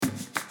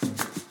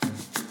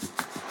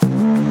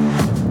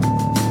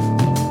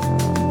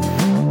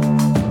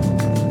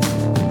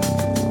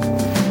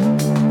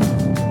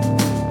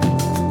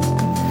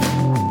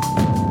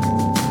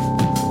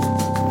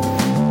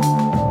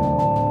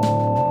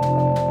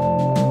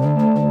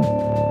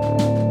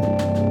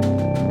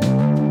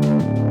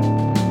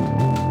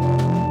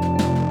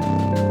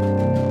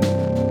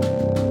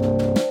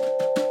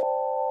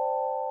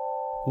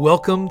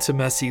Welcome to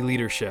Messy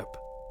Leadership,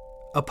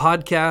 a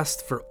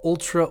podcast for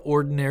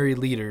ultra-ordinary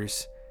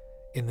leaders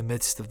in the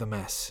midst of the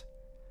mess.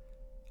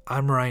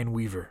 I'm Ryan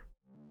Weaver.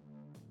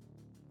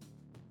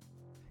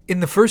 In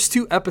the first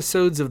two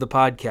episodes of the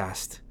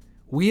podcast,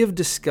 we have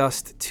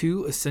discussed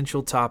two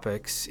essential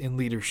topics in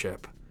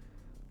leadership: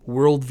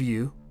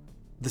 worldview,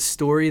 the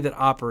story that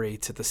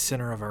operates at the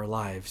center of our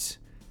lives,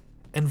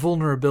 and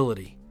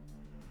vulnerability,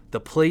 the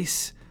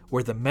place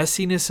where the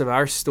messiness of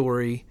our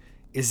story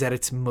is at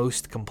its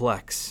most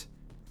complex.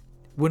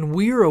 When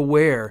we are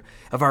aware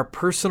of our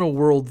personal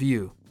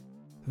worldview,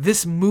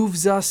 this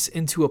moves us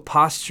into a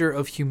posture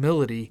of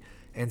humility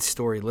and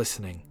story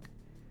listening.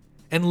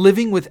 And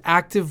living with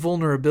active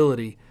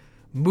vulnerability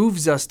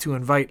moves us to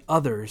invite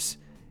others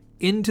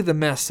into the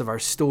mess of our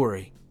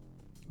story,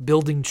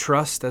 building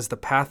trust as the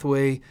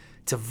pathway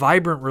to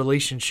vibrant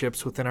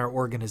relationships within our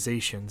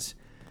organizations,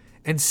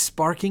 and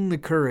sparking the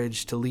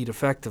courage to lead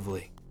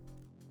effectively.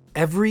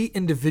 Every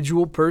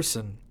individual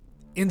person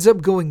ends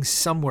up going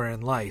somewhere in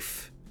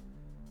life,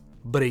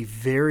 but a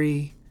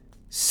very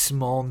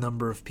small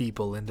number of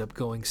people end up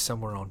going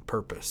somewhere on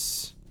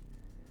purpose.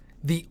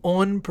 The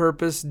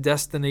on-purpose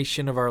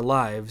destination of our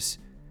lives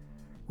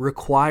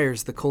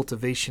requires the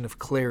cultivation of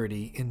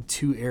clarity in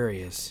two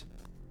areas: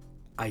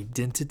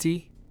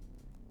 identity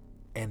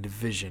and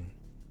vision.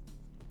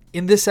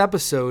 In this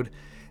episode,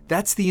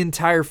 that's the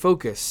entire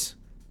focus: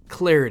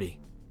 clarity.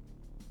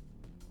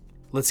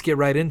 Let's get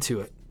right into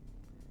it.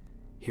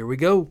 Here we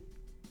go.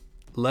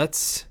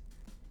 Let's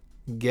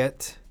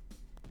get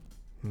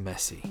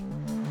messy.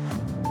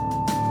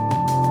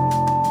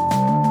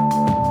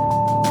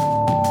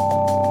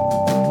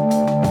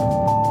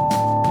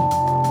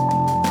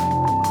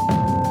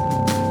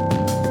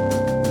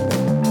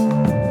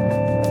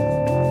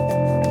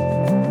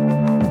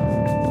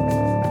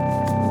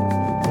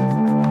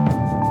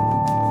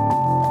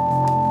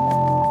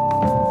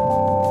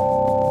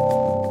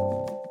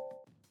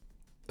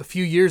 A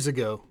few years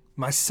ago,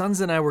 my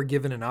sons and I were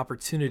given an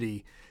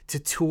opportunity to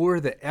tour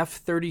the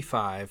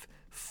F-35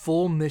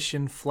 full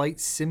mission flight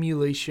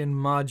simulation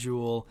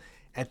module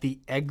at the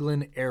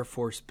Eglin Air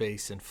Force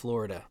Base in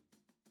Florida.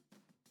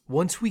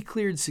 Once we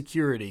cleared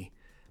security,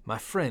 my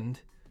friend,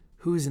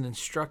 who is an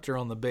instructor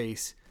on the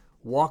base,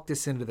 walked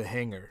us into the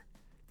hangar,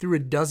 through a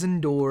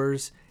dozen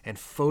doors and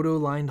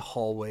photo-lined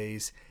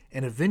hallways,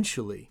 and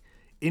eventually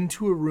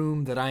into a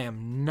room that I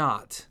am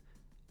not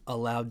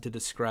allowed to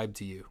describe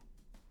to you.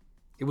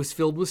 It was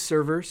filled with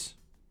servers,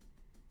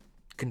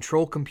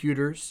 control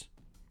computers,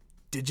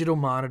 digital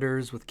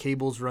monitors with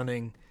cables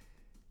running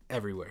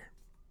everywhere.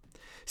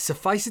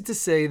 Suffice it to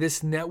say,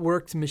 this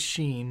networked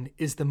machine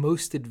is the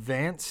most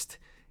advanced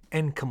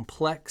and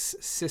complex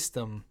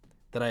system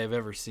that I have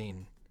ever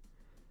seen.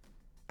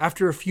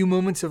 After a few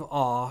moments of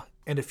awe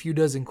and a few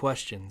dozen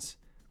questions,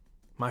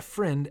 my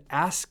friend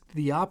asked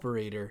the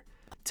operator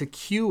to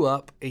queue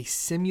up a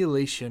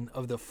simulation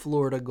of the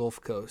Florida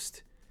Gulf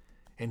Coast,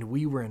 and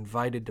we were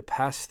invited to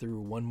pass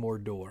through one more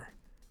door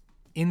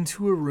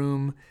into a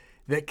room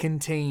that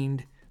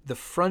contained the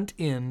front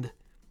end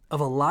of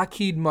a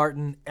Lockheed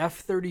Martin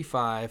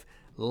F-35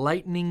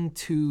 Lightning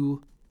II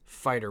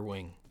fighter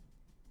wing.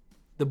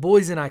 The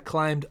boys and I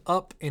climbed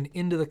up and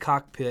into the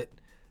cockpit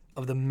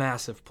of the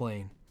massive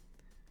plane,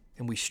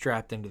 and we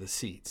strapped into the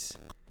seats.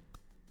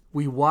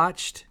 We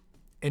watched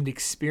and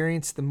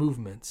experienced the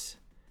movements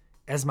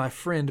as my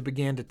friend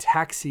began to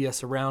taxi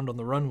us around on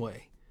the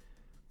runway.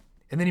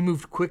 And then he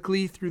moved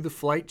quickly through the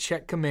flight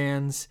check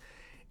commands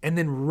and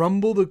then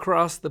rumbled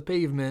across the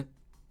pavement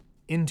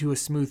into a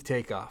smooth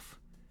takeoff,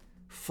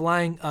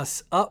 flying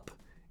us up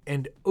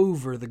and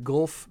over the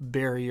Gulf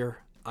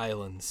Barrier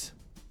Islands.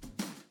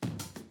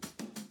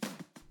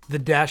 The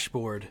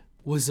dashboard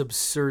was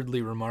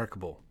absurdly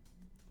remarkable.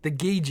 The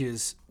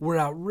gauges were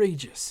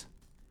outrageous.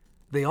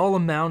 They all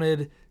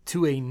amounted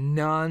to a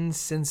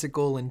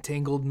nonsensical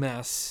entangled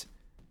mess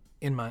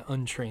in my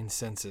untrained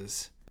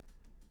senses.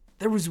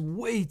 There was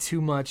way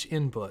too much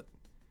input.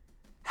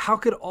 How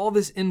could all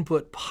this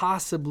input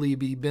possibly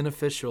be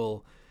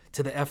beneficial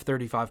to the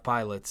F-35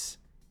 pilots?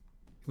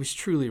 It was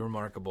truly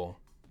remarkable.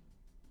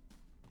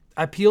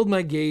 I peeled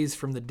my gaze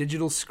from the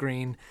digital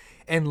screen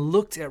and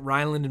looked at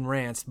Ryland and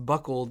Rance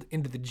buckled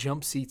into the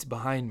jump seats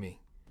behind me.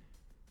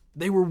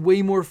 They were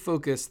way more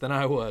focused than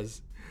I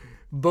was.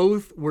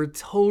 Both were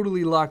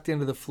totally locked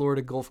into the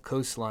Florida Gulf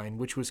coastline,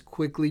 which was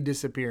quickly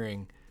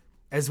disappearing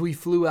as we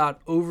flew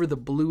out over the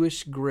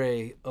bluish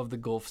gray of the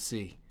Gulf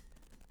Sea.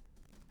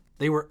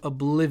 They were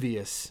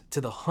oblivious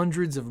to the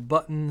hundreds of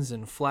buttons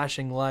and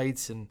flashing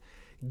lights and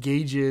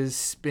gauges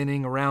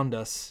spinning around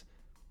us,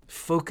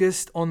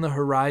 focused on the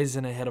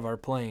horizon ahead of our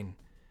plane.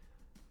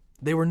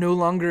 They were no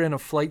longer in a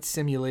flight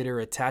simulator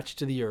attached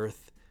to the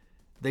earth.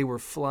 They were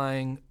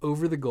flying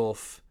over the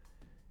Gulf,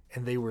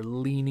 and they were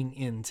leaning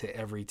into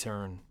every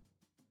turn.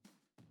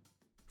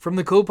 From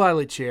the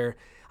co-pilot chair,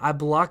 I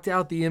blocked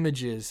out the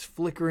images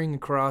flickering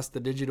across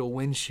the digital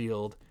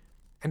windshield,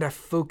 and I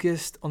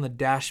focused on the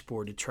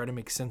dashboard to try to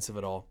make sense of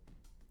it all.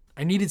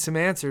 I needed some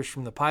answers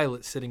from the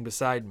pilot sitting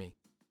beside me.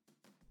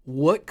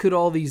 What could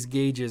all these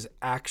gauges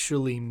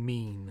actually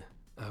mean?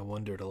 I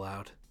wondered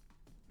aloud.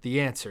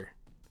 The answer: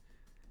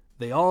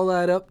 they all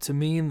add up to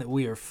mean that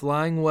we are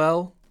flying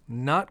well,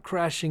 not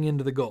crashing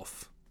into the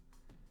Gulf.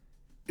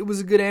 It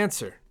was a good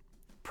answer.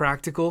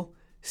 Practical,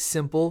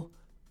 simple,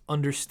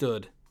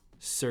 understood.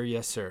 Sir,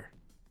 yes, sir.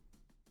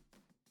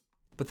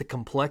 But the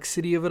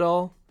complexity of it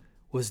all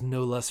was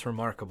no less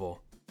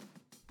remarkable.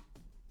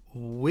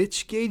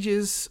 Which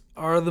gauges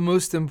are the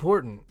most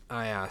important?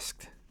 I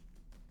asked.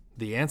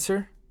 The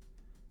answer?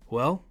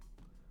 Well,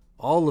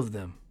 all of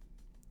them,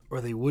 or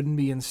they wouldn't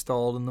be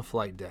installed in the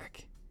flight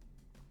deck.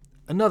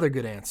 Another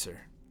good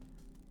answer.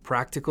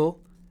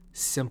 Practical,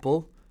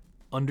 simple,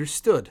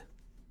 understood.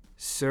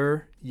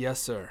 Sir, yes,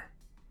 sir.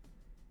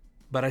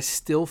 But I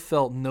still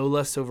felt no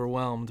less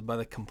overwhelmed by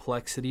the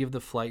complexity of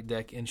the flight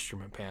deck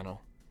instrument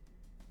panel.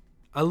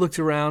 I looked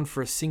around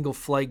for a single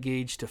flight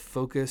gauge to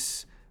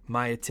focus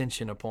my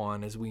attention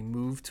upon as we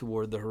moved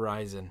toward the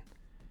horizon,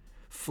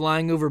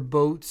 flying over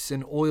boats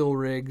and oil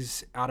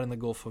rigs out in the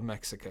Gulf of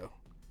Mexico.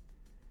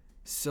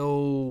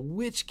 So,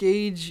 which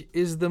gauge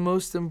is the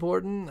most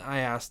important? I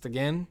asked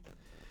again.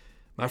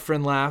 My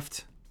friend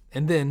laughed,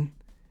 and then,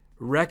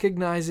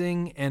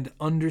 recognizing and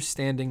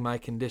understanding my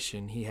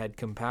condition, he had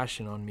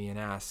compassion on me and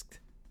asked,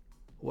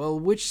 "Well,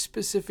 which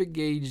specific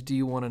gauge do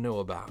you want to know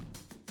about?"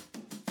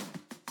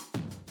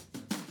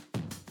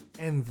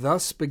 And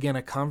thus began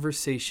a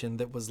conversation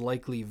that was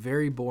likely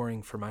very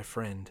boring for my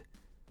friend,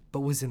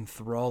 but was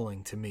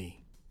enthralling to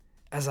me,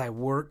 as I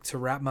worked to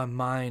wrap my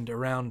mind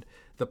around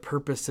the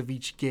purpose of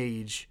each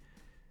gauge,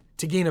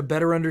 to gain a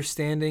better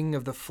understanding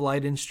of the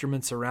flight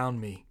instruments around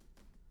me.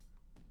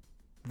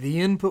 The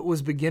input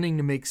was beginning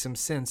to make some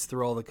sense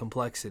through all the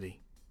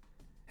complexity.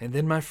 And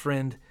then my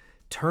friend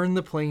turned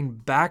the plane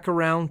back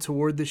around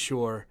toward the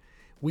shore.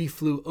 We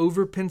flew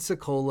over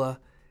Pensacola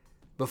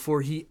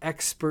before he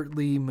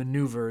expertly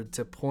maneuvered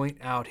to point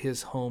out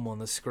his home on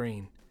the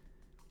screen.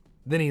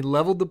 Then he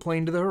leveled the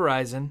plane to the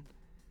horizon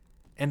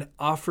and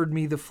offered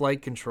me the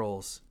flight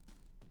controls,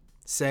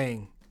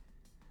 saying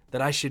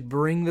that I should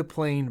bring the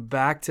plane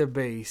back to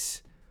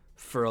base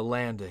for a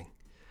landing.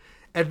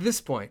 At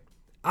this point,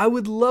 I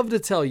would love to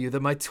tell you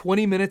that my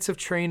 20 minutes of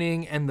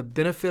training and the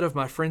benefit of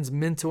my friend's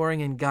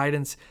mentoring and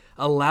guidance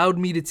allowed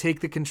me to take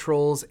the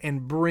controls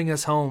and bring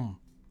us home.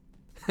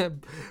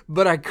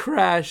 But I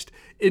crashed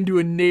into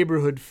a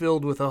neighborhood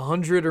filled with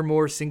 100 or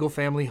more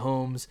single-family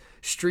homes,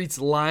 streets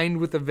lined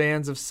with the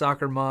vans of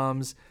soccer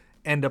moms,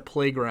 and a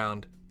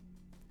playground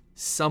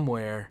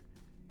somewhere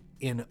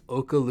in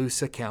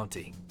Okaloosa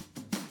County.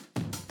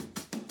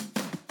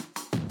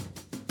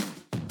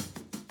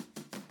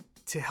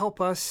 To help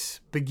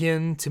us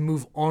begin to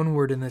move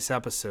onward in this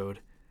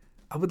episode,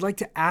 I would like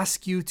to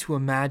ask you to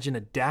imagine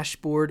a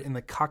dashboard in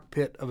the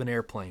cockpit of an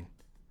airplane.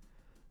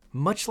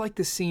 Much like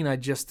the scene I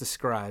just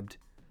described,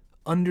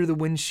 under the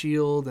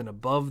windshield and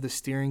above the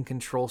steering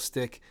control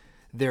stick,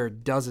 there are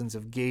dozens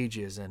of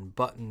gauges and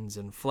buttons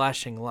and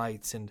flashing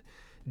lights and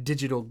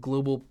digital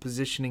global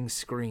positioning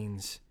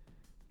screens.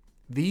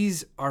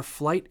 These are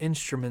flight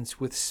instruments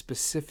with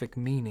specific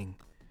meaning.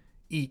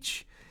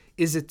 Each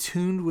is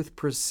attuned with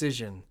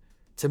precision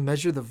to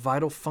measure the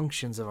vital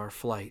functions of our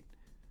flight.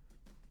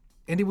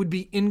 And it would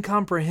be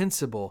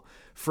incomprehensible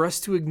for us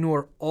to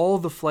ignore all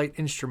the flight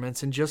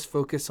instruments and just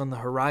focus on the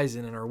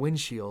horizon and our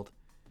windshield.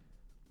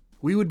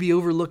 We would be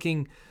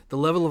overlooking the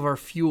level of our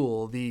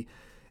fuel, the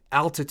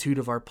altitude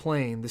of our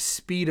plane, the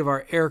speed of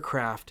our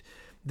aircraft,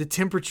 the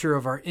temperature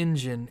of our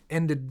engine,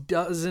 and a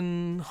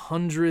dozen,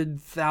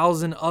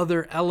 100,000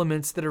 other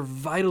elements that are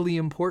vitally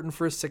important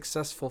for a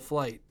successful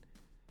flight.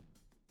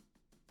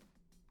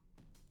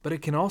 But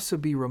it can also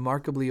be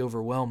remarkably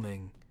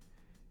overwhelming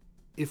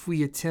if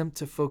we attempt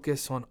to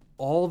focus on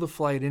all the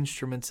flight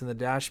instruments in the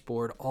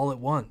dashboard all at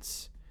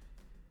once.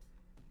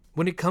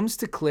 When it comes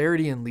to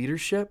clarity and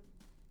leadership,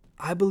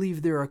 I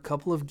believe there are a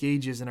couple of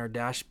gauges in our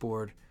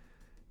dashboard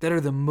that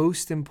are the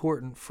most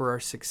important for our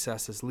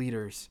success as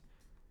leaders.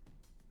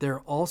 There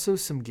are also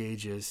some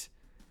gauges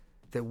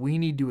that we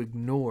need to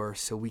ignore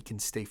so we can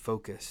stay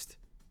focused.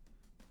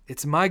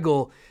 It's my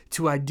goal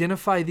to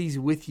identify these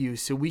with you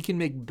so we can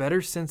make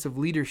better sense of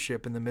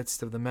leadership in the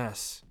midst of the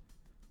mess.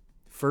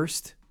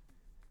 First,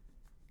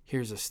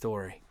 here's a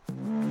story.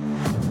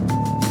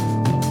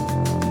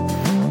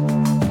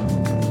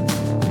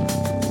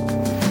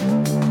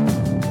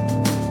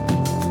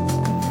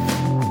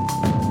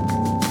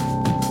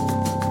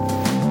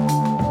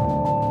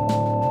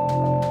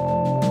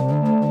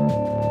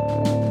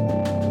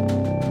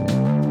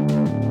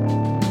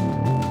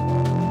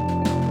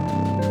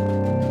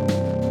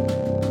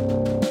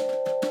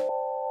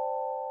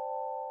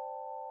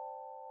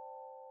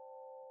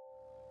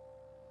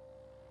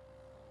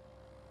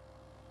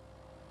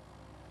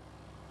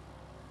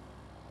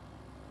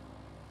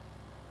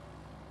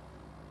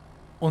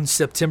 On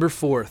September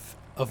 4th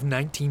of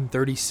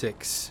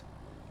 1936,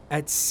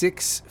 at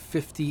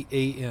 6:50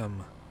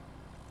 a.m.,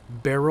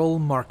 Beryl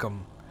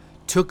Markham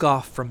took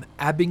off from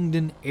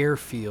Abingdon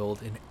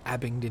Airfield in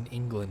Abingdon,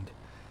 England,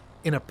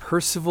 in a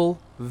Percival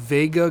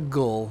Vega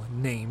Gull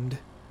named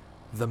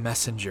the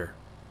Messenger.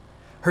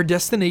 Her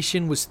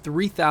destination was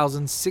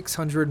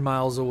 3,600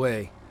 miles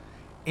away.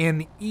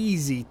 An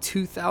easy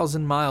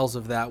 2,000 miles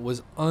of that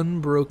was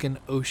unbroken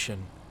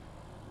ocean.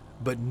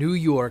 But New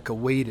York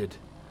awaited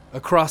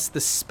across the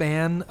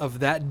span of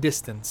that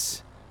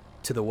distance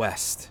to the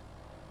west.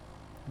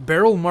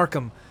 Beryl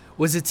Markham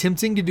was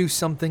attempting to do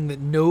something that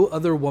no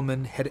other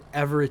woman had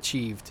ever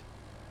achieved.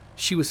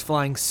 She was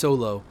flying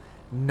solo,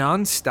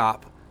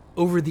 non-stop,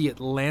 over the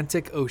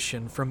Atlantic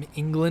Ocean from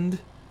England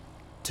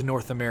to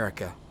North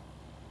America.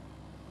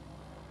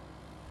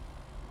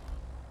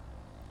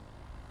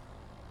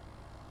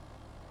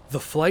 The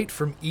flight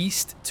from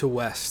east to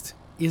west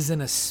is an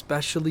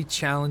especially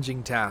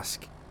challenging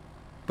task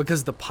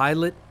because the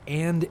pilot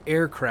and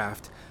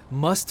aircraft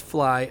must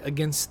fly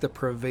against the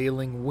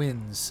prevailing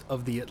winds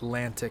of the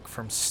Atlantic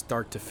from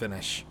start to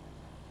finish.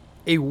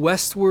 A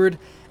westward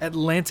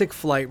Atlantic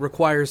flight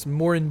requires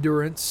more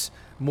endurance,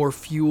 more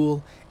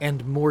fuel,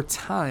 and more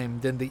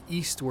time than the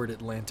eastward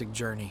Atlantic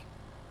journey.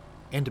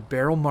 And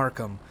Beryl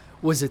Markham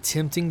was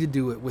attempting to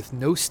do it with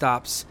no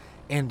stops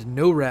and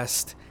no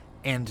rest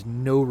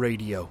and no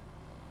radio.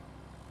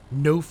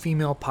 No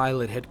female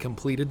pilot had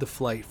completed the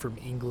flight from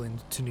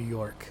England to New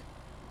York,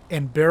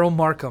 and Beryl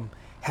Markham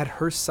had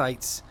her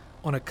sights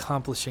on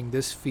accomplishing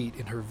this feat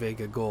in her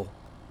Vega Gull.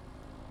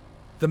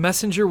 The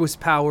Messenger was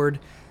powered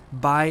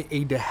by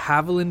a de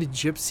Havilland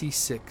Gypsy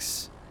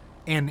 6,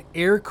 an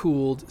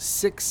air-cooled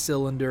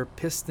 6-cylinder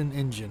piston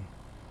engine.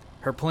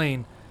 Her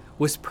plane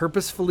was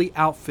purposefully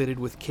outfitted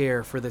with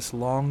care for this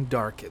long,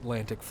 dark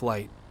Atlantic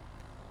flight.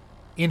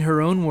 In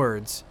her own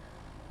words,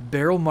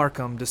 Beryl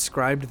Markham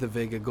described the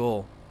Vega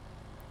Gull.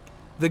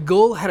 The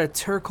Gull had a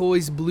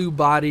turquoise blue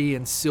body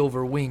and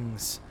silver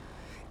wings.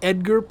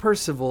 Edgar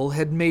Percival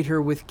had made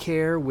her with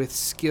care, with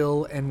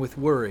skill, and with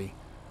worry.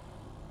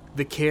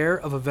 The care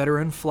of a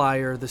veteran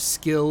flyer, the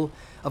skill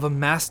of a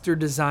master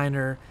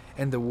designer,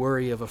 and the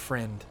worry of a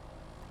friend.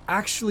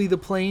 Actually, the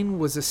plane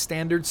was a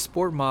standard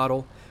sport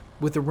model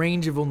with a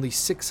range of only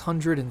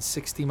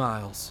 660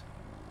 miles.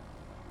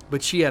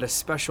 But she had a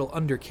special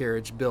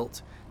undercarriage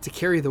built to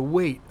carry the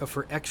weight of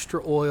her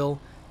extra oil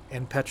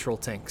and petrol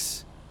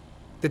tanks.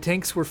 The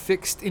tanks were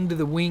fixed into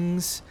the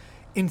wings,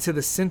 into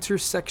the center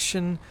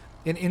section,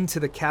 and into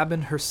the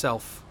cabin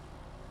herself.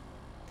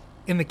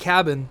 In the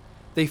cabin,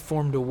 they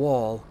formed a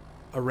wall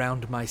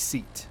around my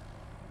seat.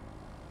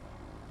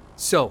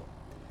 So,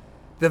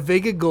 the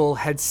Vega Gull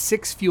had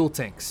 6 fuel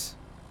tanks,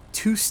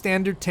 2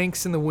 standard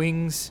tanks in the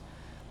wings,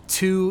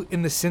 2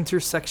 in the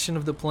center section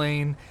of the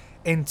plane,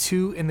 and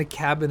 2 in the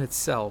cabin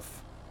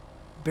itself.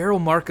 Beryl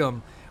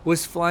Markham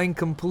was flying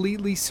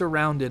completely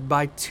surrounded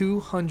by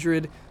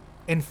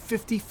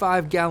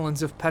 255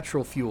 gallons of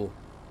petrol fuel.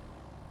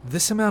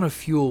 This amount of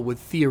fuel would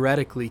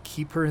theoretically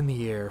keep her in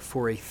the air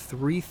for a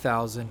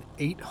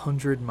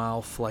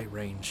 3,800-mile flight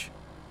range.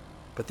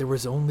 But there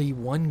was only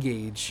one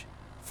gauge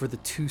for the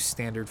 2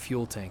 standard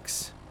fuel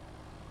tanks.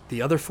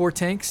 The other 4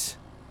 tanks,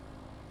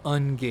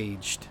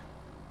 ungauged.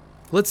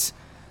 Let's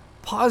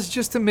pause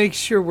just to make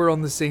sure we're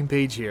on the same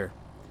page here.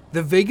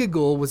 The Vega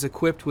Gull was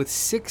equipped with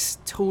 6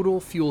 total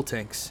fuel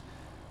tanks,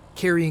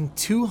 carrying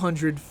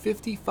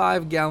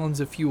 255 gallons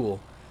of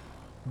fuel,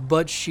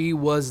 but she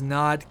was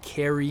not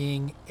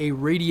carrying a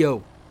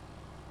radio.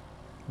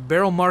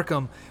 Beryl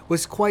Markham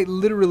was quite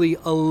literally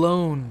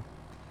alone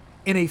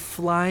in a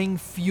flying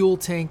fuel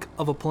tank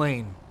of a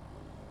plane.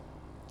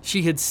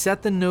 She had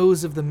set the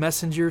nose of the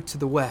Messenger to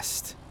the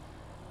west,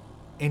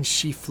 and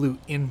she flew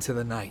into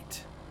the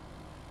night.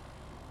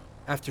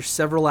 After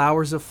several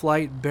hours of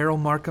flight, Beryl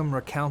Markham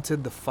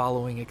recounted the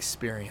following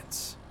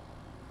experience.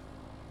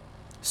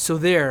 So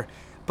there,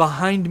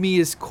 behind me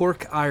is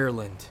Cork,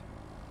 Ireland,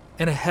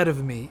 and ahead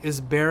of me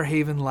is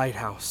Bearhaven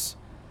Lighthouse.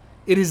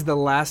 It is the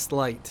last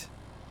light,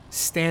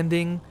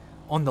 standing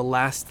on the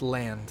last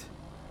land.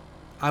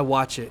 I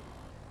watch it,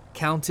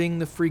 counting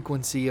the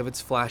frequency of its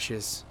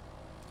flashes,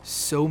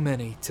 so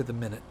many to the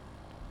minute.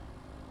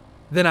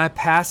 Then I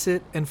pass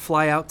it and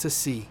fly out to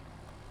sea.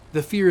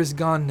 The fear is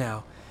gone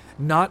now,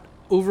 not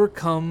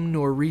overcome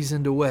nor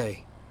reasoned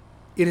away.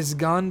 It is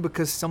gone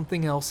because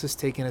something else has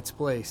taken its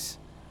place.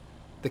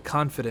 The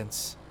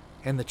confidence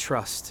and the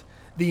trust,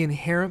 the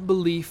inherent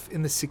belief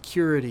in the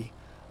security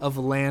of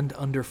land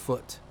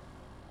underfoot.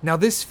 Now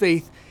this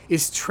faith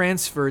is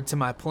transferred to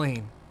my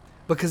plane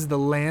because the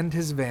land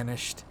has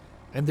vanished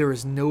and there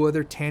is no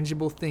other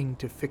tangible thing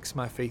to fix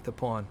my faith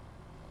upon.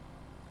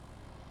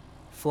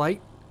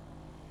 Flight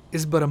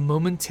is but a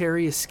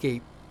momentary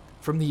escape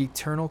from the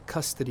eternal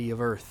custody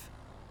of earth.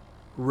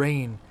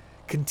 Rain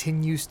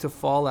continues to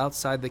fall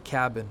outside the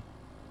cabin.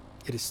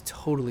 It is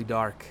totally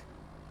dark.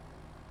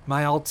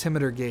 My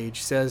altimeter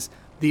gauge says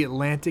the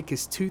Atlantic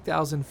is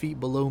 2,000 feet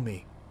below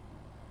me.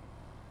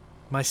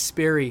 My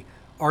Sperry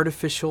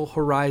artificial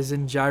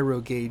horizon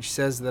gyro gauge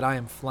says that I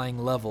am flying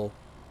level,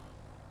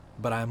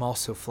 but I am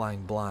also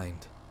flying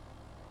blind.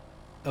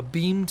 A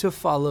beam to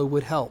follow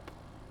would help,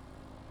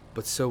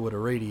 but so would a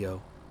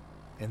radio,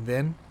 and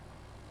then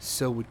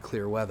so would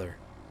clear weather.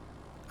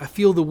 I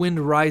feel the wind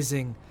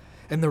rising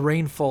and the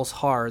rain falls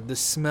hard. The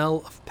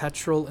smell of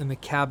petrol in the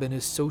cabin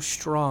is so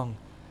strong,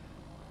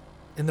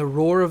 and the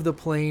roar of the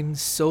plane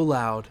so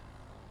loud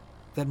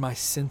that my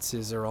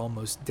senses are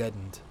almost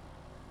deadened.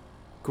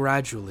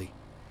 Gradually,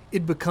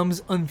 it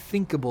becomes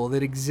unthinkable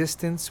that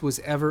existence was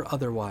ever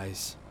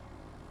otherwise.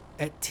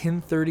 At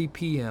 10:30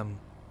 p.m.,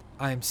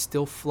 I am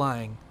still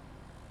flying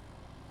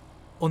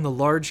on the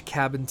large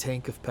cabin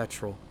tank of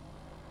petrol,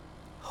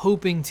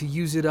 hoping to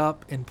use it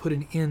up and put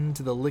an end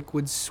to the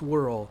liquid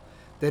swirl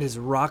that has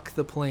rocked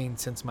the plane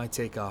since my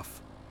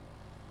takeoff.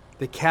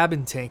 The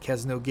cabin tank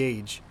has no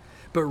gauge,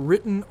 but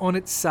written on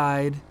its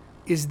side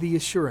is the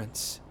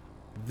assurance: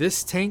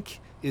 this tank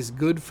is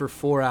good for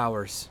 4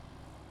 hours.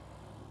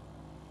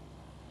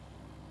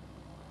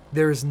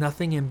 There is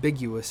nothing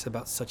ambiguous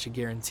about such a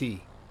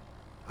guarantee.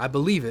 I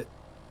believe it,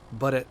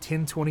 but at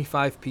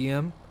 10:25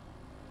 p.m.,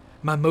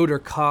 my motor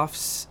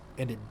coughs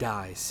and it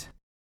dies.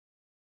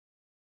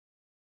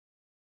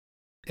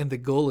 And the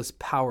gull is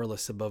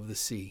powerless above the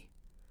sea.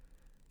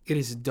 It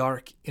is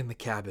dark in the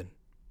cabin.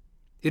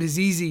 It is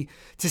easy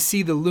to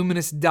see the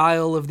luminous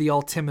dial of the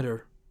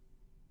altimeter,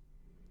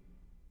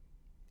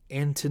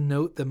 and to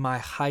note that my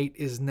height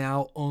is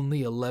now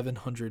only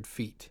 1,100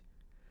 feet.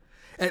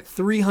 At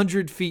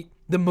 300 feet,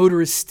 the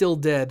motor is still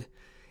dead,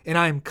 and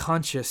I am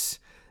conscious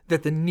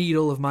that the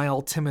needle of my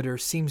altimeter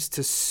seems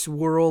to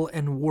swirl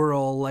and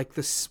whirl like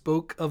the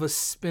spoke of a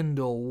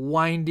spindle,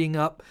 winding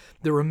up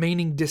the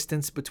remaining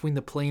distance between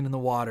the plane and the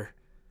water.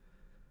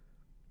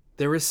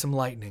 There is some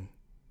lightning,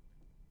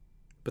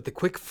 but the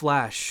quick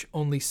flash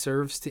only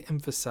serves to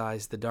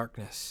emphasize the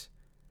darkness.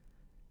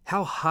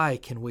 How high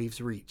can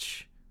waves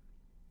reach?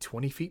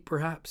 20 feet,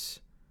 perhaps?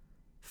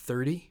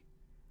 30?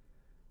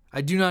 I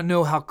do not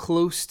know how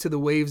close to the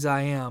waves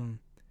I am,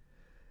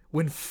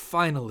 when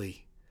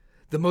finally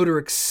the motor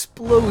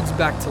explodes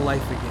back to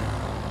life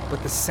again,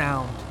 but the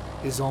sound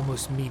is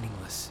almost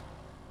meaningless.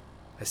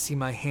 I see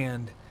my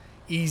hand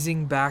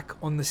easing back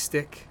on the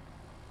stick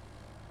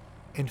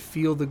and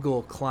feel the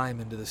gull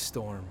climb into the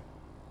storm.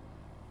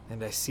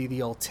 And I see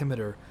the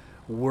altimeter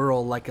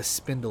whirl like a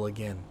spindle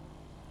again,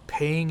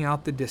 paying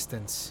out the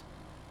distance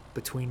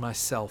between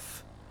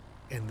myself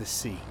and the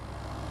sea.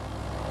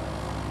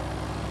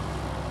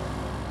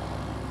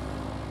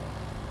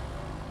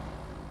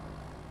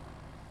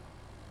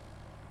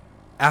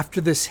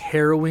 After this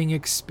harrowing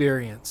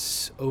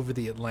experience over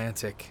the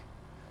Atlantic,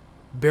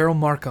 Beryl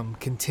Markham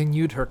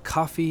continued her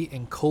coffee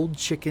and cold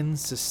chicken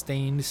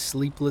sustained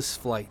sleepless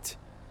flight,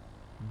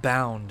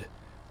 bound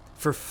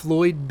for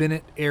Floyd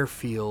Bennett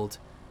Airfield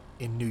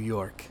in New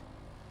York.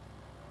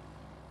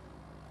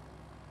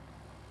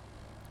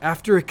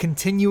 After a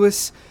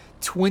continuous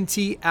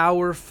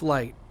 20-hour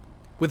flight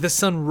with the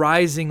sun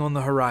rising on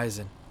the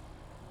horizon,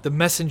 the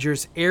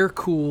Messenger's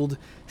air-cooled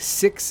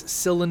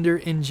 6-cylinder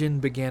engine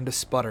began to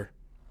sputter.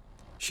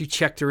 She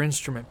checked her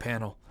instrument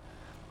panel.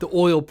 The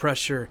oil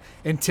pressure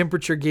and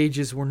temperature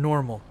gauges were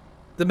normal.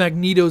 The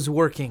magnetos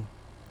working.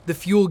 The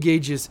fuel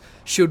gauges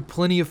showed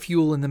plenty of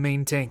fuel in the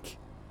main tank.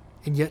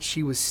 And yet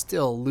she was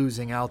still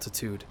losing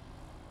altitude.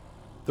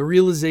 The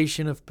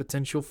realization of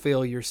potential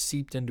failure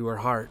seeped into her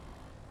heart.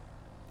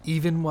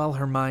 Even while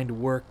her mind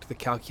worked the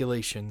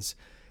calculations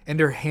and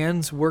her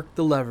hands worked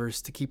the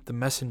levers to keep the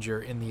Messenger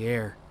in the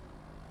air.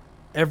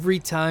 Every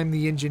time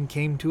the engine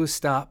came to a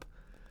stop,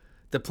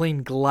 the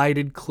plane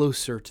glided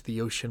closer to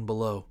the ocean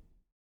below.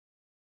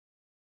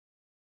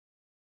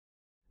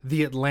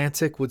 The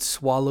Atlantic would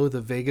swallow the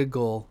Vega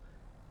Gull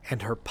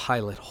and her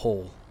pilot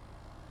whole.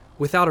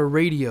 Without a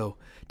radio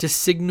to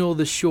signal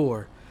the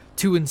shore,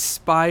 to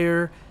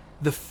inspire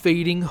the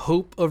fading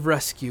hope of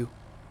rescue,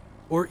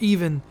 or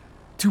even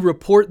to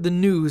report the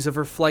news of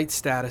her flight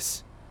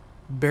status,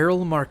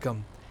 Beryl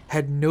Markham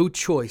had no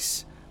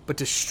choice but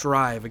to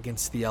strive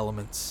against the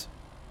elements.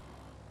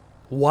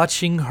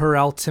 Watching her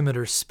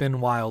altimeter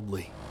spin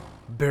wildly,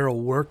 Beryl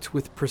worked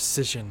with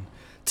precision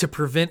to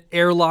prevent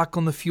airlock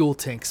on the fuel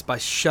tanks by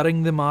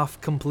shutting them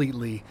off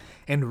completely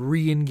and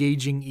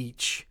re-engaging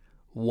each,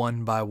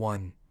 one by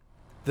one.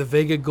 The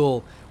Vega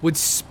Gull would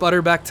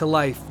sputter back to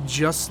life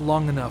just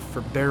long enough for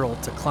Beryl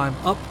to climb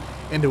up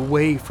and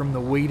away from the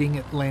waiting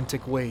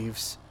Atlantic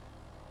waves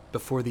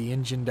before the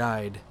engine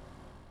died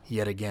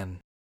yet again.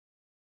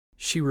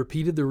 She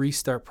repeated the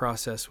restart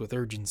process with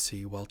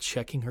urgency while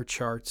checking her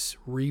charts,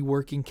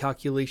 reworking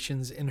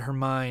calculations in her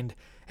mind,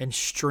 and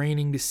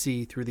straining to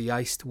see through the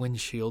iced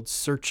windshield,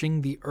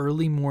 searching the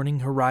early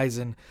morning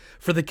horizon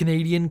for the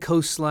Canadian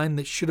coastline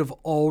that should have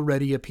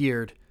already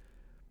appeared.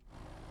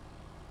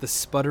 The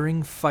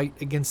sputtering fight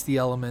against the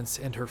elements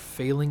and her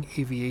failing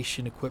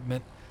aviation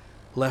equipment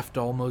left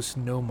almost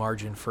no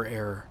margin for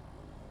error.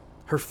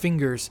 Her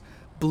fingers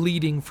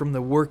bleeding from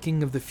the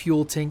working of the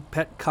fuel tank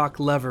petcock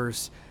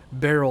levers,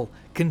 Beryl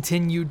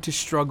continued to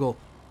struggle,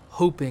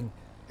 hoping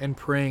and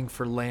praying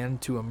for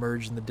land to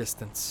emerge in the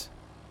distance.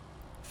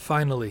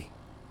 Finally,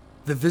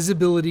 the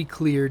visibility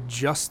cleared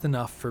just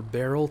enough for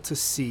Beryl to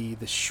see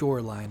the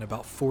shoreline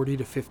about 40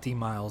 to 50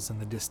 miles in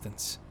the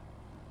distance.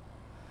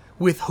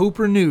 With hope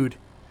renewed,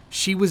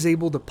 she was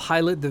able to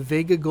pilot the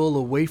Vega Gull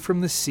away from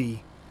the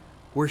sea,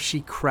 where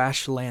she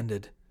crash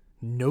landed,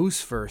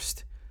 nose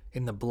first,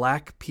 in the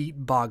Black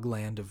Peat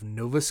Bogland of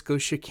Nova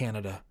Scotia,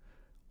 Canada,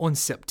 on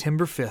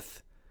September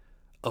 5th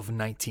of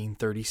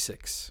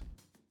 1936.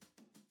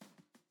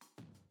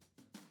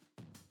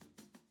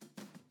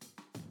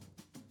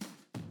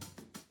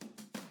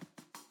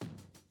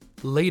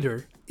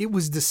 Later, it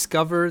was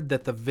discovered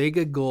that the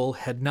Vega Gull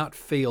had not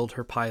failed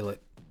her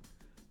pilot.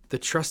 The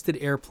trusted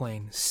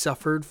airplane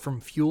suffered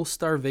from fuel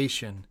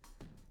starvation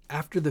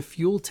after the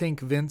fuel tank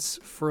vents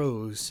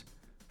froze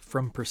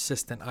from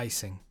persistent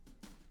icing.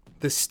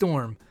 The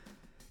storm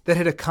that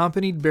had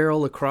accompanied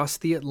Beryl across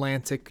the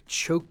Atlantic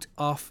choked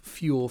off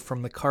fuel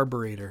from the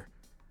carburetor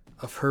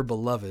of her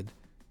beloved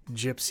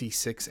Gypsy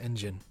 6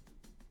 engine.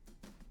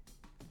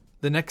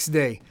 The next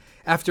day,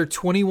 after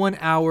 21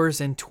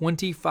 hours and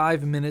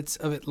 25 minutes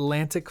of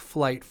Atlantic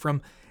flight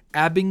from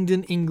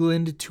Abingdon,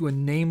 England to a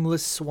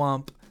nameless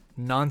swamp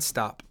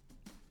nonstop,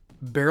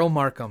 Beryl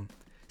Markham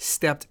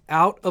stepped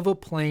out of a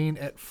plane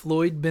at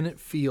Floyd Bennett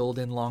Field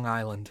in Long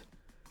Island.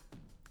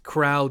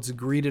 Crowds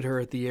greeted her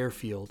at the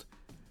airfield.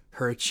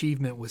 Her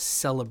achievement was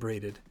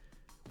celebrated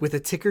with a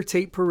ticker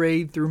tape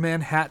parade through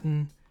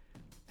Manhattan,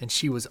 and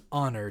she was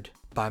honored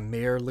by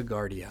Mayor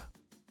LaGuardia.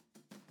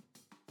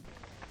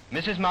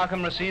 Mrs.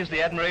 Markham receives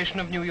the admiration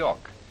of New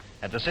York.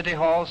 At the City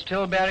Hall,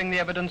 still bearing the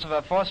evidence of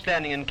her forced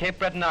landing in Cape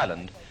Breton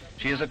Island,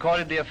 she is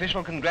accorded the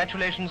official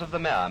congratulations of the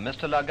mayor,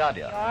 Mr.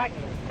 LaGuardia. York,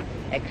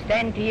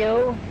 extend to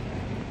you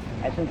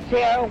a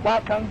sincere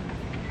welcome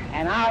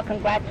and our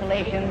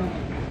congratulations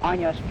on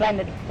your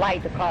splendid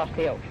flight across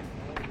the ocean.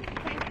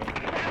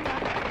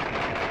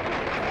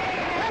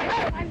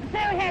 I'm so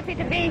happy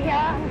to be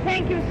here.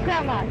 Thank you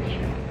so much.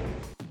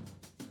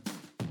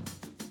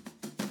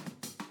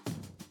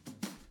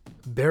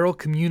 Beryl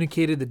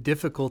communicated the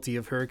difficulty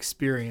of her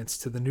experience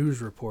to the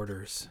news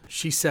reporters.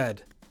 She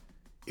said,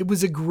 "It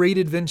was a great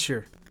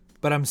adventure,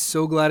 but I'm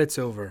so glad it's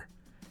over.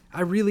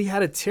 I really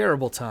had a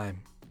terrible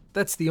time.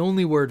 That's the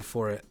only word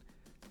for it.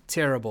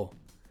 Terrible.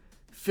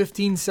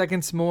 15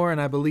 seconds more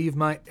and I believe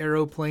my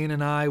aeroplane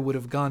and I would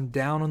have gone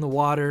down on the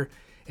water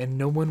and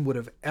no one would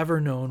have ever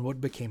known what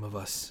became of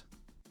us."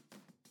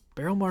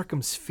 Beryl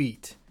Markham's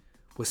feat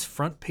was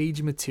front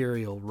page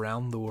material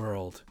round the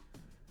world.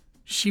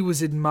 She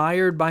was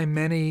admired by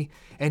many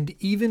and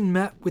even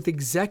met with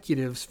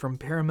executives from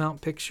Paramount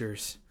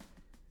Pictures.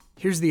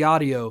 Here's the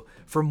audio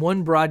from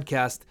one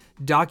broadcast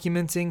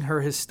documenting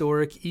her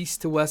historic east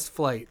to west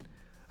flight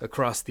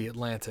across the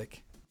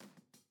Atlantic.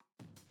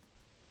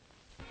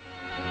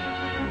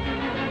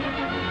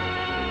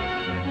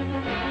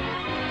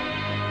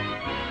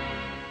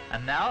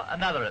 And now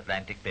another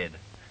Atlantic bid.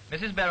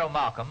 Mrs. Beryl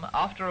Markham,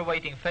 after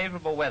awaiting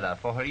favorable weather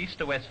for her east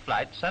to west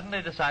flight,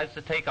 suddenly decides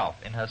to take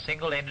off in her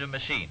single-engine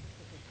machine.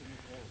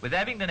 With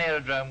Abingdon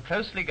Aerodrome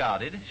closely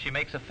guarded, she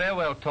makes a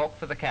farewell talk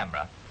for the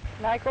camera.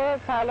 Like all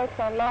pilots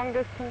on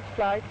long-distance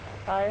flights,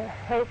 I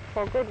hope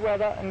for good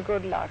weather and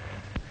good luck.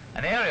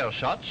 An aerial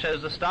shot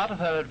shows the start of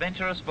her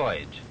adventurous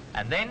voyage,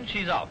 and then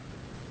she's off.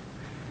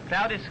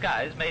 Cloudy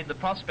skies made the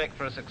prospect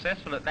for a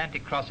successful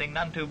Atlantic crossing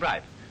none too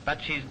bright,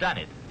 but she's done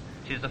it.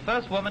 She's the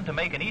first woman to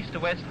make an east to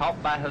west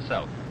hop by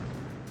herself.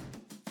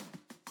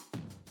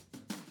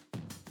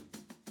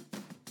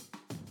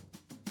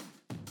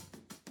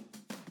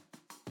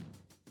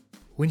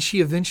 When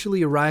she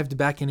eventually arrived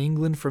back in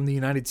England from the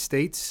United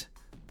States,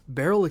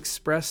 Beryl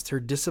expressed her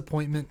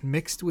disappointment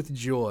mixed with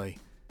joy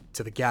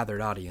to the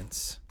gathered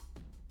audience.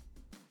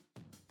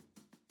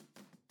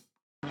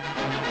 Hello,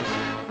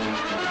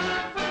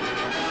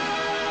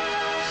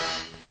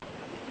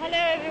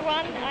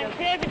 everyone. I'm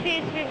very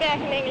pleased to be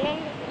back in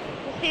England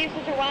to receive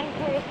such a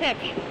wonderful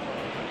reception.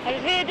 I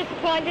was very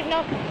disappointed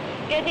not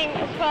getting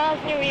as far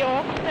as New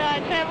York, so I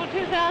traveled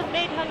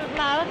 2,800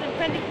 miles in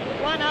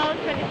 21 hours,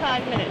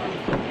 25 minutes.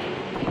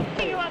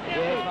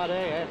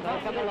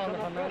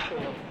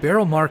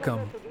 Beryl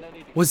Markham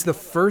was the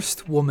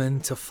first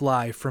woman to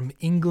fly from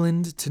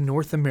England to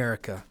North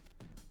America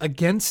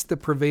against the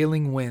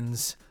prevailing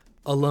winds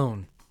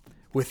alone,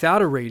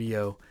 without a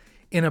radio,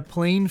 in a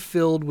plane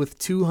filled with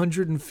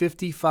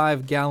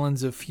 255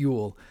 gallons of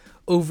fuel,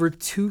 over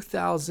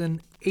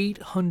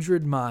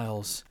 2,800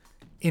 miles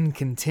in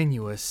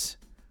continuous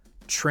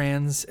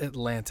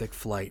transatlantic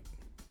flight.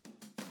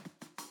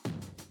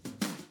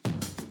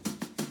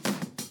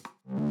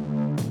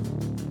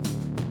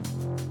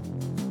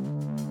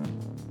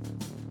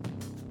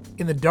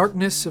 In the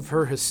darkness of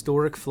her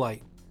historic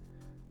flight,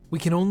 we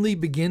can only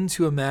begin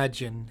to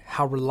imagine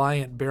how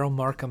reliant Beryl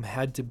Markham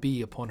had to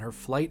be upon her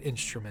flight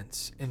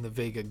instruments in the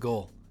Vega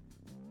Gull.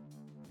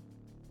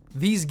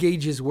 These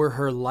gauges were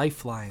her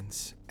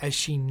lifelines as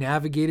she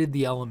navigated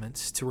the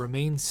elements to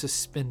remain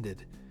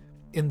suspended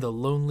in the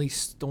lonely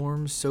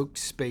storm-soaked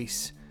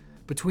space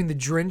between the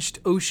drenched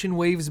ocean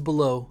waves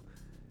below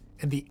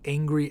and the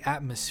angry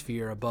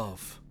atmosphere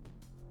above.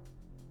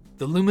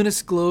 The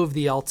luminous glow of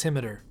the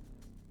altimeter,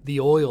 the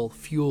oil,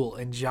 fuel,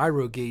 and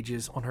gyro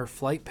gauges on her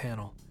flight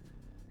panel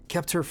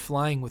kept her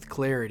flying with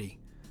clarity,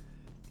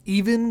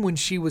 even when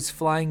she was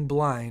flying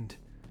blind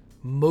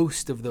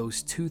most of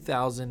those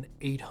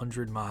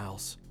 2,800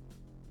 miles.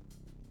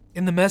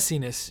 In the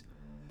messiness,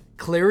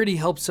 clarity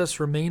helps us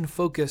remain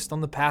focused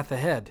on the path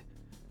ahead,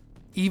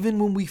 even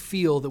when we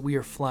feel that we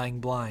are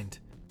flying blind.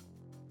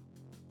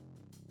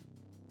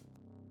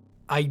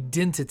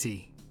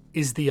 Identity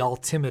is the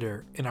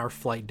altimeter in our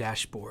flight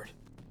dashboard.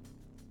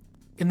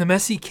 In the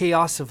messy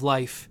chaos of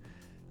life,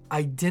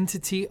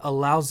 identity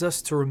allows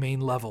us to remain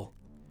level.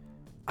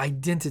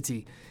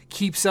 Identity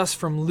keeps us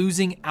from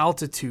losing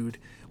altitude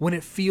when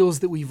it feels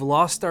that we've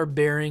lost our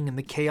bearing in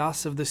the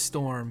chaos of the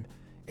storm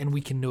and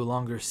we can no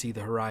longer see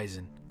the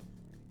horizon.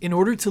 In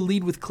order to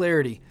lead with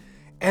clarity,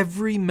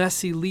 every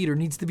messy leader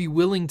needs to be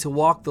willing to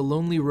walk the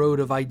lonely road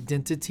of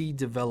identity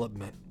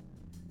development,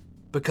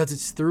 because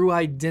it's through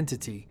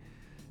identity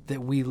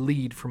that we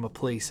lead from a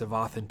place of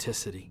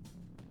authenticity.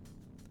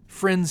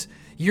 Friends,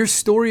 your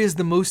story is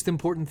the most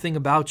important thing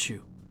about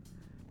you,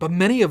 but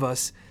many of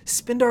us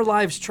spend our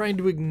lives trying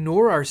to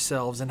ignore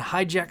ourselves and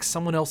hijack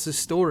someone else's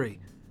story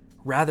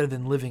rather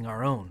than living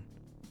our own.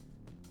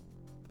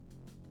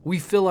 We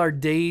fill our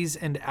days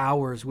and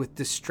hours with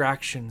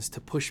distractions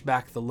to push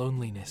back the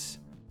loneliness.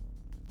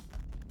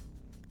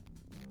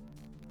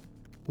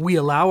 We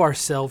allow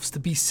ourselves to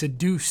be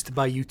seduced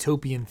by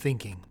utopian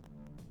thinking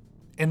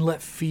and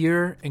let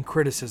fear and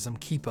criticism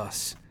keep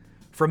us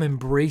from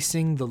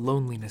embracing the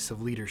loneliness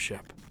of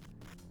leadership.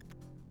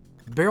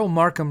 Beryl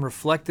Markham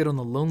reflected on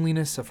the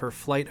loneliness of her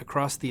flight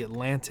across the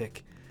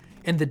Atlantic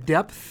and the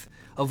depth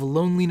of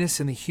loneliness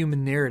in the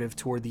human narrative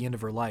toward the end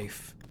of her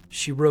life.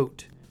 She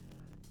wrote,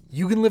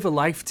 "You can live a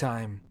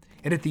lifetime,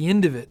 and at the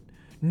end of it,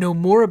 know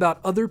more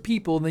about other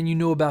people than you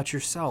know about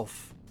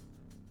yourself.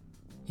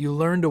 You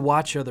learn to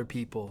watch other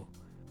people,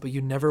 but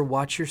you never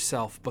watch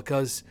yourself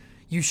because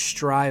you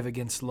strive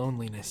against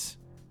loneliness.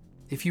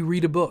 If you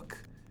read a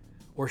book,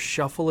 or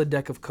shuffle a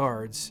deck of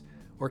cards,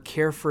 or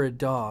care for a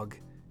dog,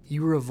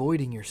 you are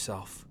avoiding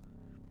yourself.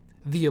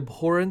 The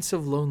abhorrence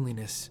of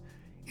loneliness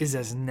is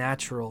as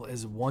natural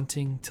as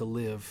wanting to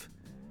live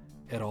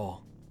at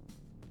all."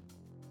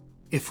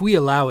 If we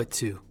allow it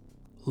to,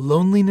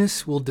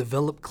 loneliness will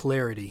develop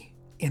clarity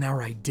in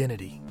our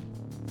identity.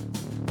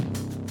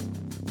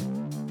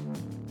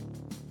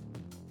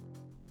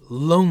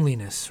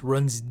 Loneliness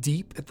runs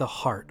deep at the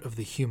heart of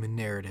the human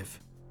narrative.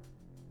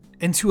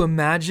 And to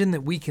imagine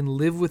that we can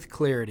live with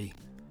clarity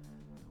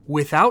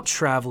without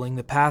traveling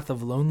the path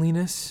of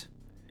loneliness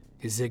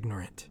is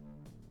ignorant.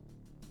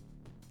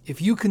 If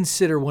you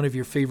consider one of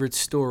your favorite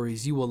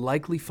stories, you will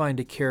likely find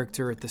a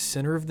character at the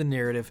center of the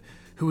narrative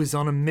who is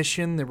on a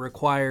mission that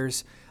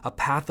requires a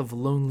path of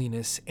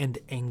loneliness and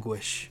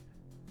anguish.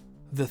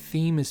 The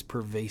theme is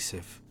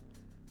pervasive.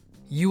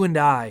 You and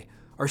I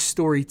are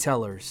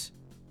storytellers,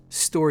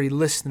 story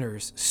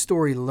listeners,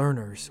 story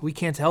learners. We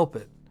can't help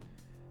it.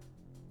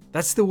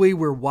 That's the way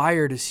we're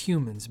wired as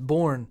humans,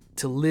 born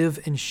to live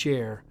and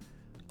share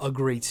a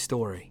great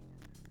story.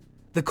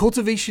 The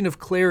cultivation of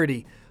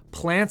clarity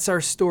plants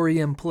our story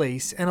in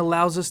place and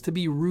allows us to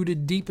be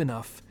rooted deep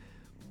enough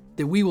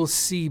that we will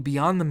see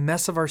beyond the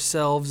mess of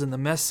ourselves and the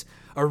mess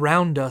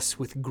around us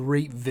with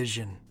great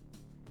vision.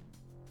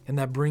 And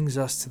that brings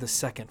us to the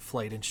second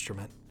flight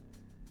instrument,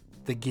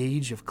 the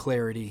gauge of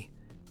clarity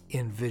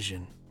in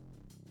vision.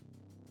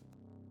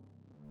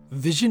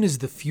 Vision is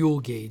the fuel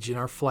gauge in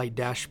our flight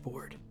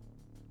dashboard.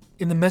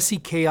 In the messy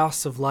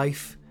chaos of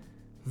life,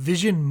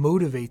 vision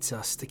motivates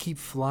us to keep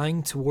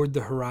flying toward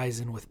the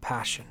horizon with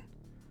passion.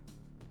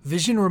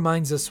 Vision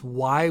reminds us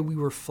why we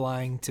were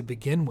flying to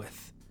begin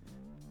with.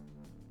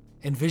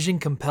 And vision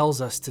compels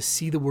us to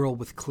see the world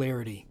with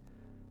clarity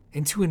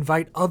and to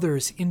invite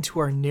others into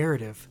our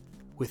narrative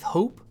with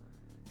hope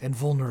and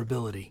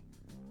vulnerability.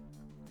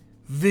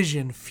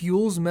 Vision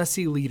fuels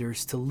messy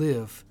leaders to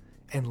live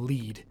and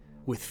lead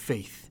with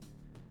faith.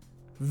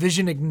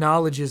 Vision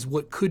acknowledges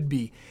what could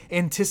be,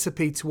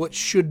 anticipates what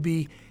should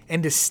be,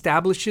 and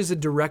establishes a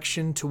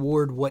direction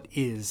toward what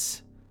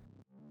is.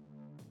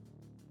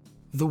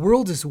 The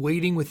world is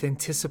waiting with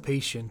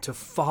anticipation to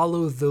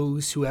follow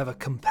those who have a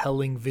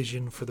compelling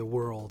vision for the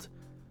world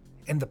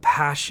and the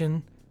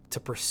passion to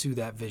pursue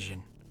that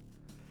vision.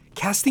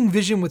 Casting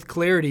vision with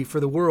clarity for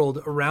the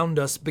world around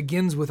us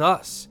begins with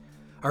us,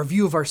 our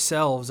view of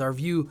ourselves, our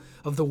view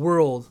of the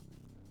world,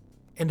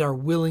 and our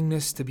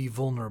willingness to be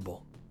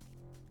vulnerable.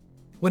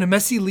 When a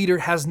messy leader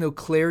has no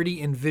clarity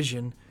and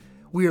vision,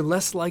 we are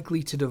less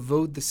likely to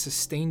devote the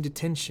sustained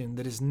attention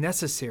that is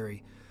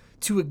necessary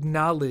to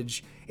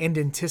acknowledge and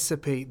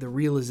anticipate the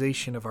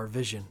realization of our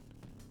vision.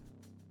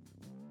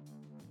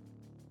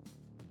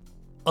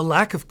 A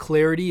lack of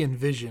clarity and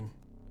vision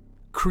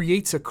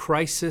creates a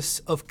crisis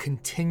of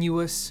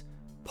continuous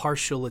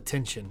partial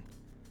attention,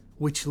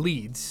 which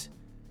leads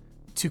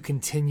to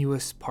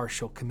continuous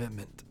partial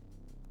commitment.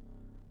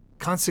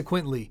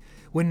 Consequently,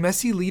 when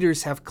messy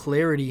leaders have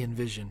clarity and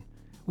vision,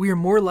 we are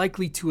more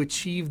likely to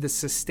achieve the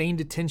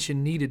sustained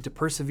attention needed to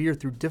persevere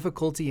through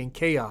difficulty and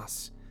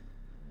chaos,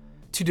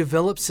 to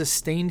develop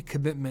sustained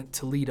commitment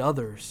to lead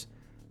others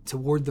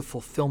toward the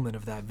fulfillment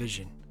of that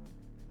vision.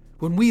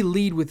 When we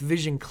lead with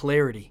vision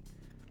clarity,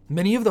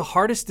 many of the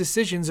hardest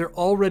decisions are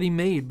already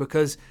made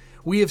because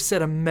we have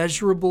set a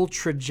measurable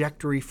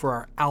trajectory for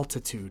our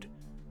altitude,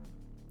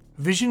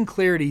 Vision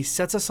clarity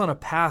sets us on a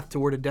path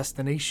toward a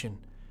destination,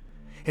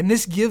 and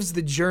this gives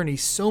the journey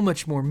so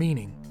much more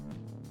meaning.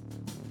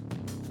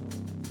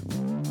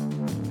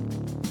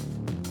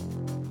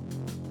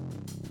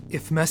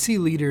 If messy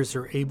leaders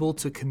are able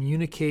to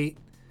communicate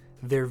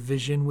their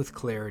vision with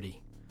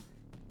clarity,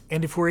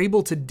 and if we're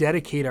able to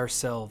dedicate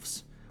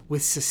ourselves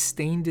with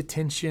sustained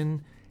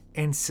attention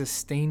and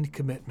sustained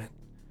commitment,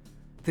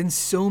 then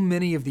so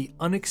many of the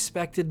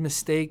unexpected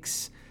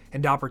mistakes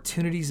and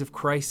opportunities of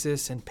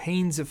crisis and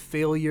pains of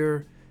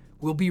failure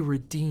will be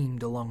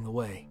redeemed along the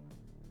way.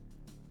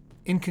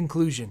 In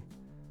conclusion,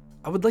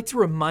 I would like to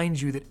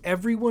remind you that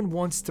everyone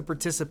wants to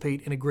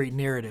participate in a great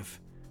narrative,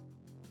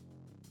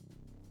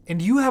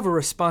 and you have a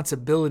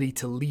responsibility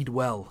to lead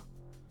well.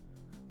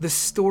 The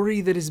story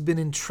that has been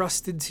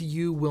entrusted to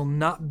you will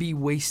not be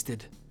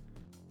wasted.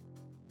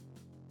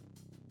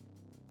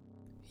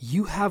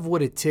 You have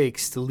what it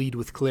takes to lead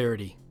with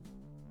clarity,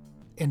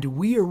 and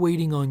we are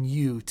waiting on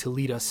you to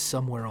lead us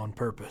somewhere on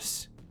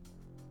purpose.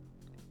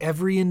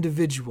 Every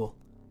individual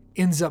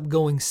ends up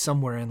going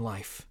somewhere in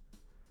life,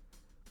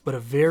 but a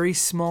very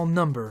small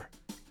number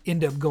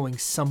end up going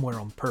somewhere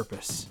on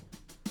purpose.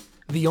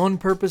 The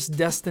on-purpose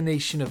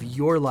destination of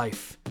your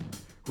life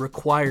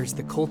requires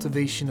the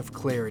cultivation of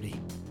clarity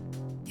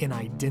in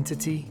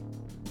identity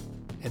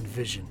and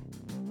vision.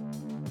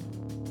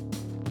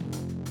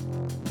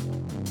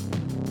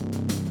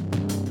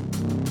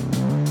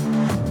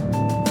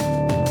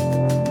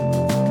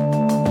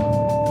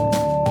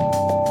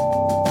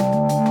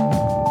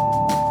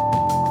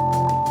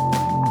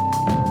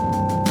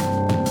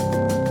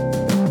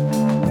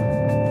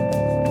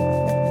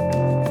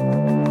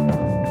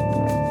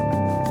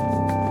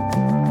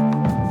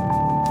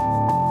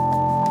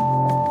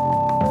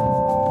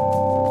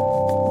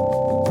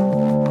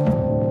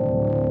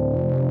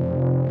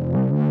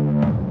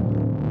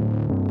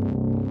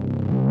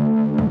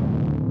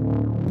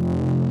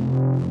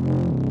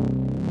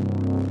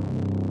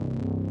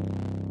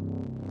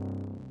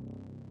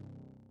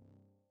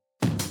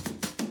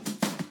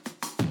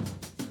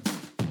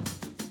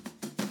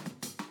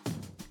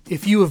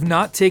 If you have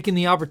not taken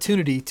the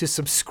opportunity to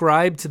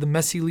subscribe to the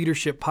Messy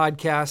Leadership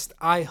Podcast,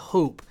 I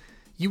hope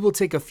you will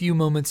take a few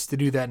moments to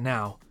do that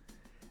now.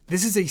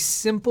 This is a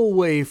simple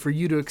way for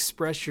you to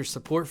express your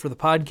support for the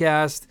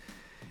podcast,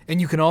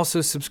 and you can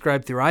also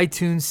subscribe through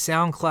iTunes,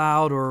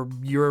 SoundCloud, or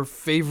your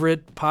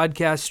favorite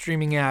podcast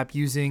streaming app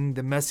using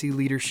the Messy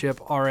Leadership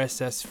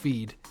RSS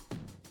feed.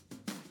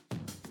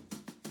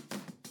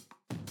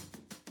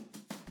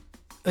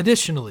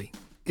 Additionally,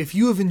 if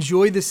you have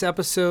enjoyed this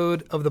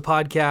episode of the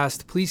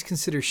podcast, please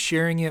consider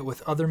sharing it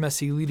with other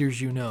messy leaders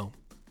you know.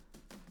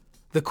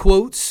 The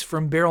quotes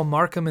from Beryl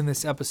Markham in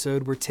this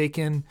episode were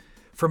taken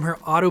from her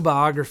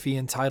autobiography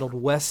entitled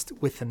West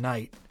with the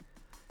Night.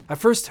 I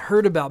first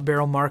heard about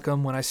Beryl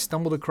Markham when I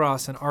stumbled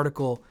across an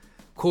article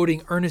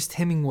quoting Ernest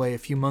Hemingway a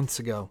few months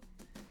ago.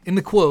 In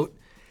the quote,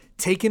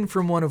 taken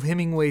from one of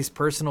Hemingway's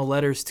personal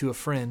letters to a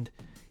friend,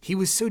 he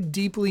was so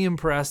deeply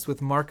impressed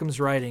with Markham's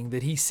writing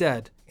that he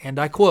said, and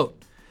I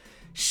quote,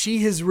 "She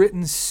has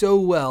written so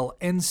well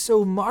and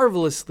so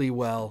marvelously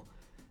well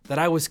that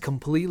I was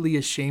completely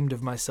ashamed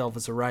of myself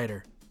as a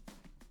writer."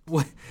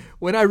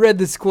 When I read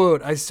this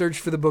quote, I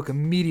searched for the book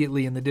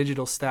immediately in the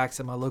digital stacks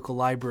at my local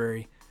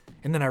library,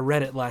 and then I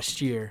read it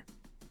last year.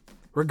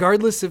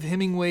 Regardless of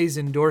Hemingway's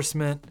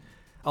endorsement,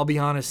 I'll be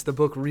honest, the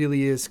book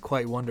really is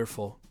quite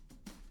wonderful.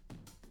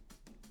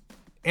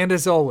 And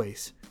as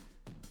always,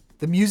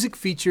 the music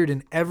featured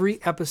in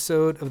every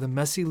episode of the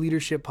Messy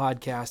Leadership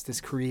Podcast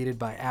is created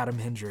by Adam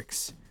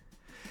Hendricks.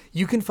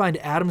 You can find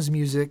Adam's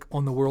music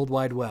on the World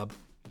Wide Web.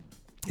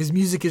 His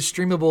music is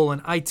streamable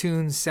on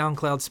iTunes,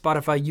 SoundCloud,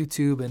 Spotify,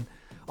 YouTube, and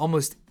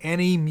almost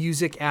any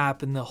music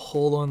app in the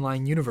whole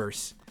online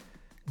universe.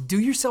 Do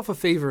yourself a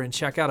favor and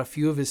check out a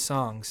few of his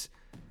songs.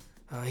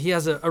 He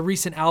has a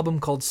recent album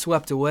called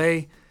Swept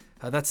Away.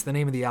 That's the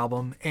name of the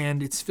album,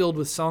 and it's filled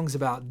with songs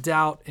about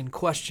doubt and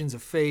questions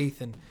of faith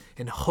and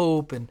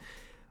hope, and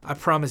I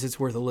promise it's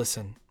worth a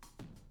listen.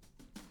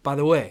 By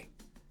the way,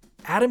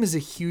 Adam is a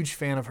huge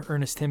fan of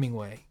Ernest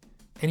Hemingway,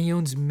 and he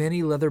owns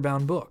many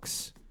leather-bound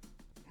books.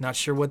 Not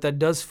sure what that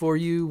does for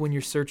you when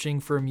you're searching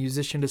for a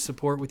musician to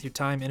support with your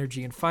time,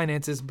 energy, and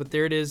finances, but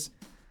there it is.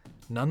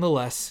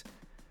 Nonetheless,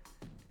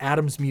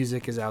 Adam's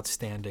music is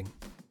outstanding.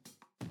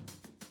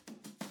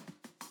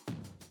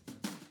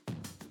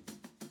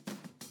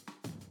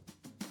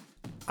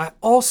 I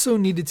also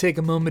need to take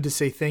a moment to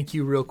say thank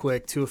you real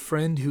quick to a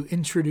friend who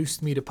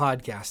introduced me to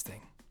podcasting.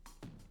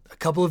 A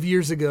couple of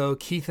years ago,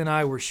 Keith and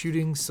I were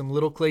shooting some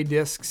little clay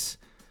discs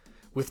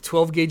with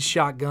 12-gauge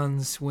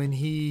shotguns when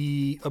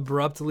he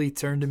abruptly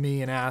turned to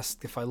me and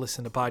asked if I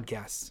listened to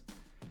podcasts.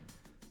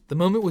 The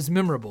moment was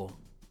memorable.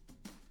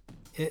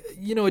 It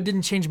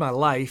didn't change my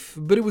life,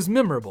 but it was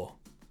memorable.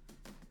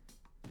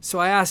 So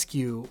I ask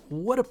you,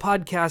 what do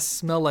podcasts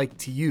smell like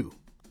to you?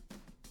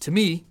 To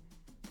me,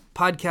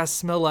 podcasts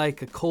smell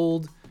like a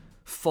cold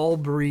fall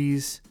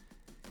breeze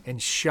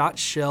and shot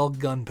shell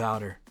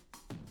gunpowder.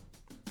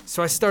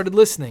 So I started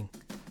listening,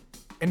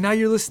 and now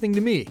you're listening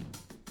to me.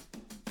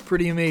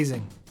 pretty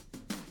amazing.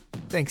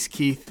 Thanks,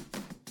 Keith.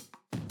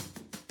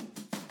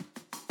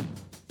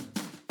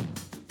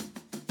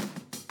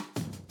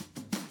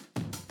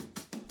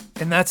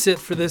 And that's it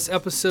for this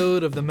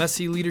episode of the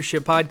Messy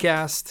Leadership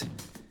Podcast.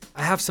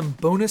 I have some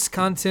bonus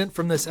content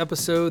from this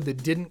episode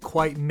that didn't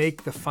quite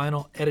make the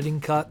final editing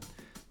cut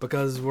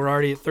because we're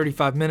already at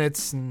 35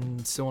 minutes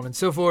and so on and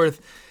so forth.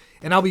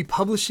 And I'll be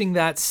publishing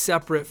that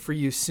separate for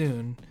you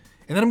soon.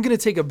 And then I'm going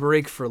to take a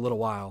break for a little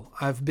while.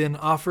 I've been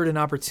offered an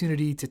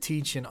opportunity to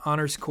teach an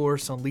honors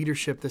course on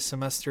leadership this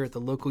semester at the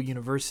local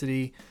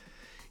university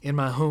in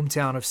my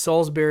hometown of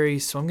Salisbury,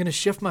 so I'm going to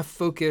shift my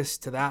focus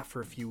to that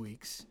for a few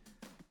weeks.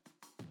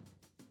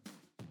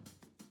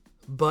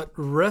 But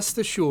rest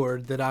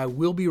assured that I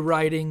will be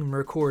writing and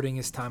recording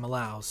as time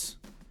allows.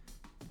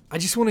 I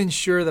just want to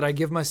ensure that I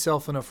give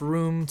myself enough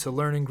room to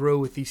learn and grow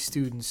with these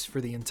students for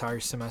the entire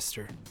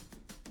semester.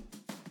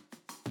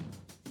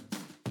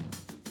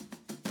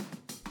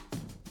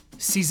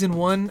 Season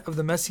 1 of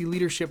the Messy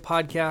Leadership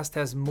Podcast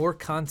has more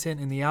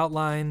content in the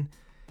outline,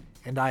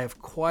 and I have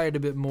quite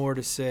a bit more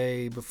to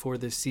say before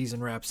this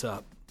season wraps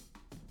up.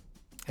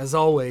 As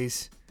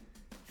always,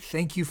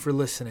 thank you for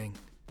listening.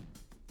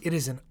 It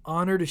is an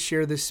honor to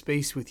share this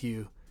space with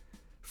you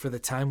for the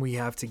time we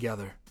have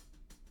together.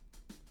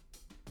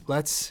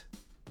 Let's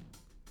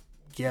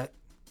get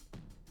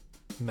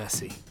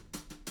messy.